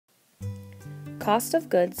Cost of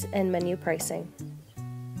goods and menu pricing.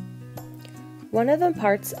 One of the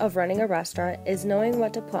parts of running a restaurant is knowing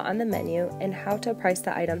what to put on the menu and how to price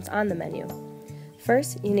the items on the menu.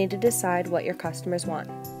 First, you need to decide what your customers want.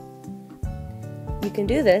 You can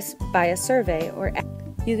do this by a survey or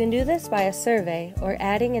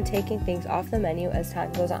adding and taking things off the menu as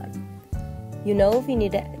time goes on. You know if you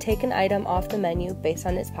need to take an item off the menu based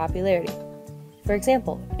on its popularity. For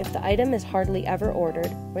example, if the item is hardly ever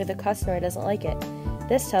ordered or the customer doesn't like it,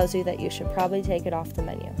 this tells you that you should probably take it off the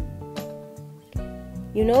menu.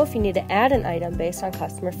 You know if you need to add an item based on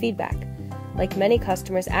customer feedback, like many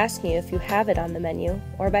customers asking you if you have it on the menu,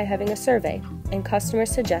 or by having a survey and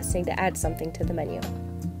customers suggesting to add something to the menu.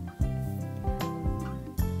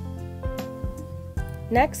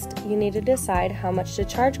 Next, you need to decide how much to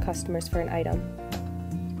charge customers for an item.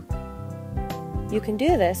 You can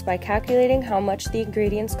do this by calculating how much the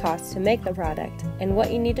ingredients cost to make the product and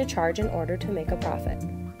what you need to charge in order to make a profit.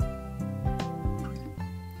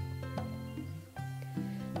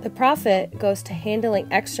 The profit goes to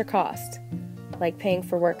handling extra costs, like paying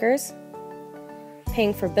for workers,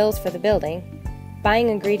 paying for bills for the building, buying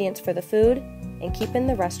ingredients for the food, and keeping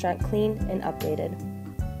the restaurant clean and updated.